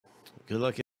Good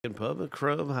luck in Bubba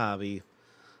Chrome Hobby,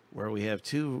 where we have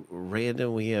two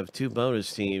random, we have two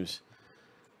bonus teams.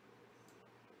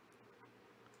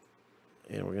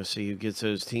 And we're going to see who gets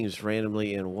those teams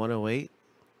randomly in 108.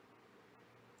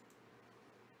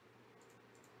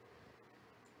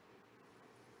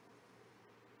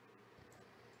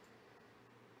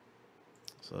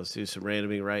 So let's do some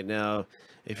randoming right now.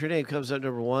 If your name comes up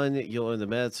number 1, you'll own the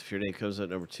Mets. If your name comes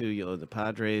up number 2, you'll own the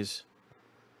Padres.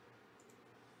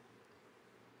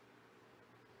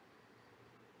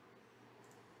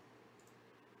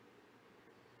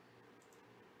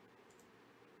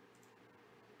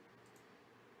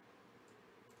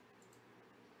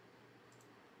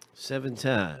 Seven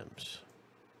times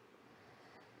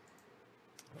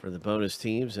for the bonus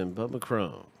teams and Bubba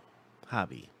Chrome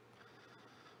Hobby.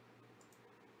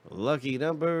 Lucky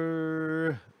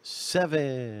number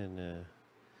 7.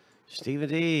 Stephen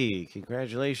D.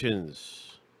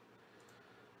 Congratulations.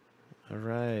 All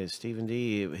right, Stephen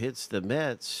D. hits the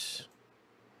Mets.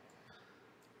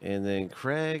 And then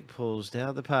Craig pulls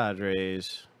down the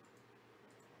Padres.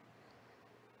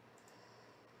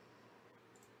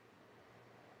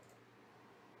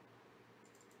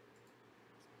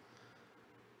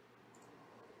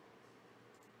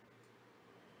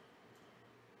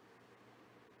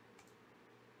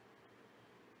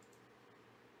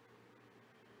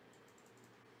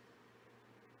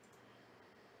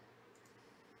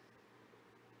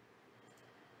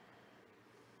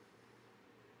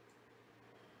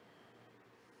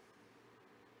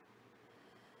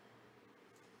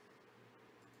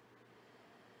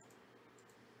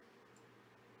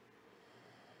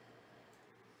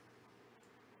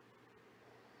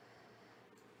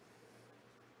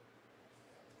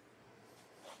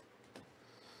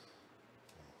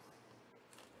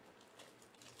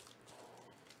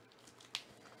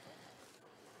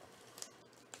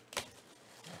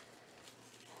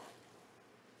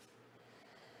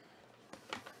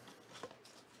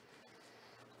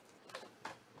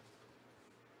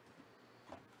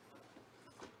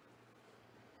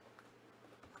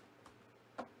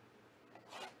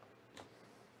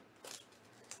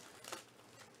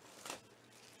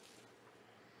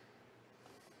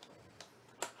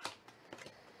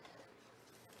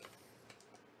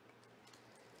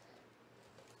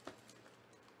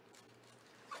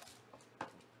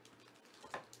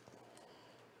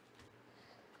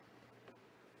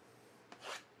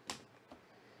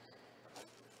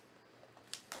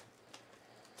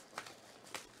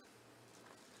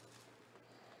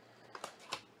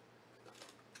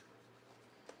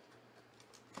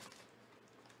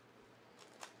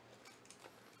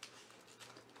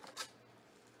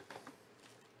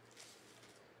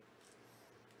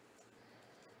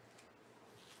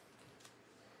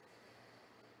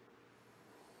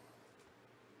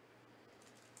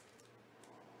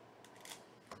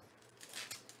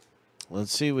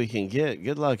 Let's see what we can get.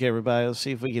 Good luck, everybody. Let's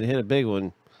see if we can hit a big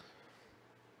one.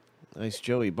 Nice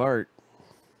Joey Bart.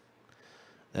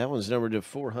 That one's numbered to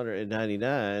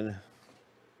 499.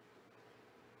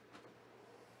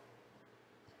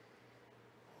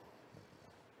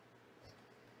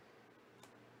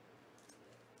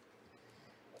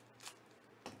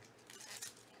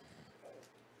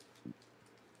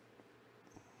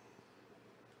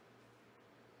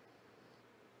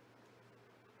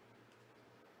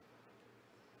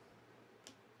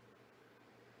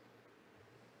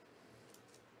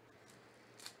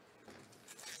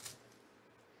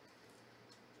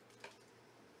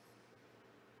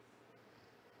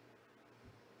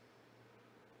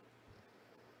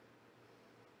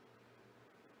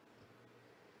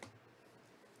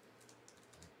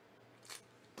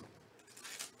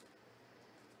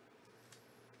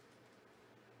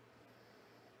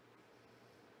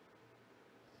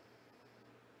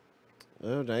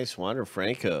 Oh, nice Wander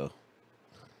Franco.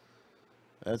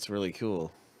 That's really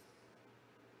cool.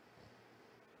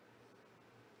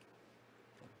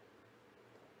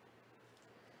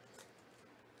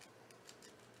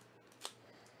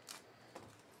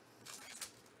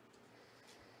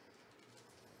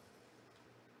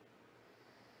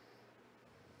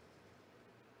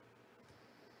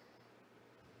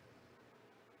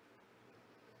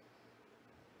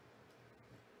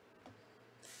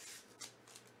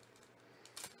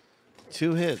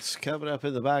 Two hits coming up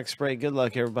in the box break. Good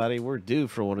luck, everybody. We're due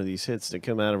for one of these hits to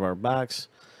come out of our box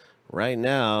right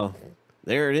now.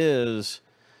 There it is.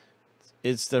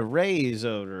 It's the Rays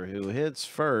owner who hits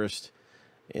first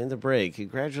in the break.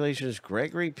 Congratulations,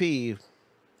 Gregory P.,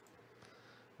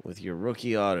 with your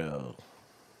rookie auto.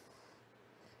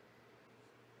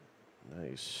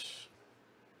 Nice.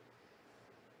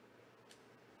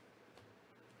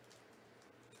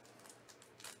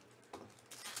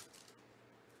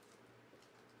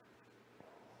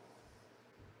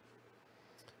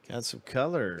 Got some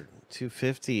color.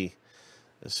 250.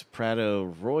 The Soprano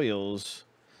Royals,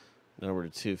 number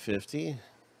 250.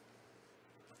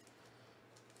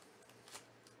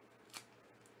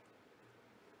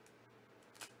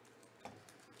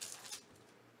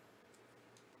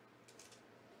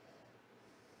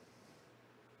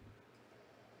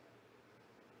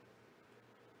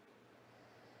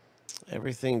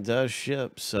 Everything does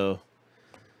ship, so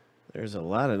there's a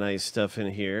lot of nice stuff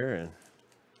in here, and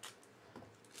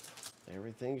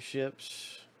everything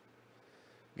ships.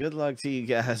 Good luck to you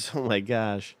guys. Oh my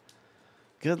gosh.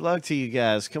 Good luck to you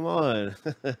guys. Come on.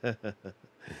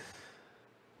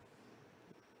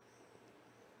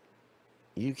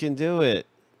 You can do it.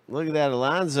 Look at that,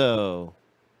 Alonzo.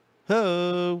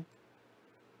 Ho.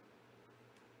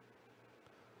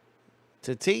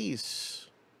 Tatis.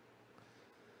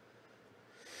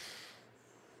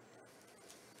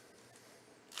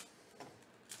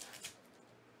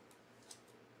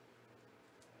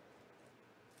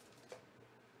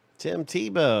 Tim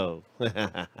Tebow.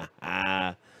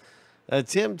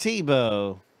 Tim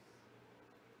Tebow.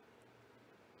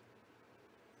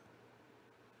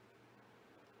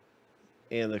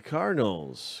 And the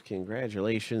Cardinals.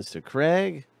 Congratulations to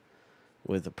Craig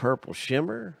with the purple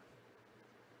shimmer.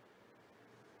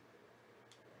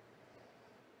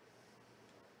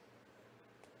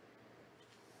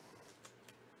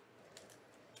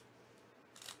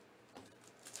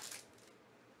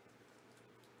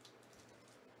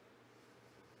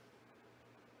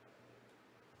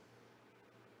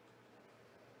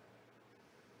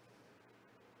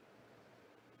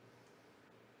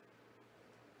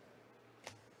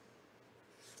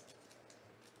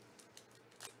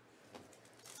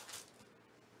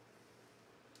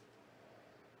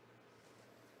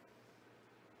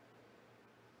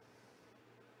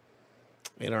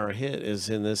 And our hit is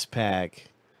in this pack.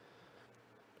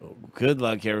 Oh, good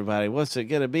luck, everybody. What's it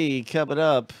going to be coming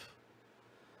up?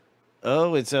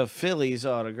 Oh, it's a Phillies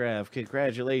autograph.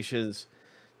 Congratulations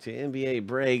to NBA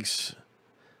Breaks,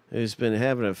 who's been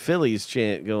having a Phillies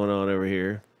chant going on over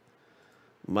here.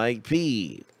 Mike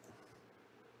P.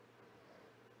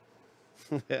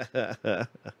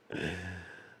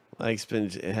 Mike's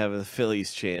been having the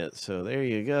Phillies chant, so there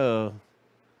you go.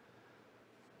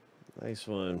 Nice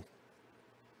one.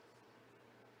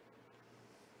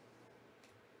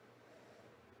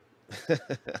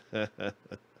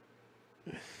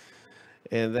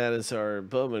 And that is our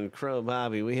Bowman Chrome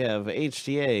Hobby. We have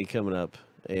HTA coming up,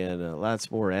 and lots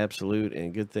more absolute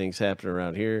and good things happening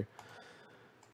around here.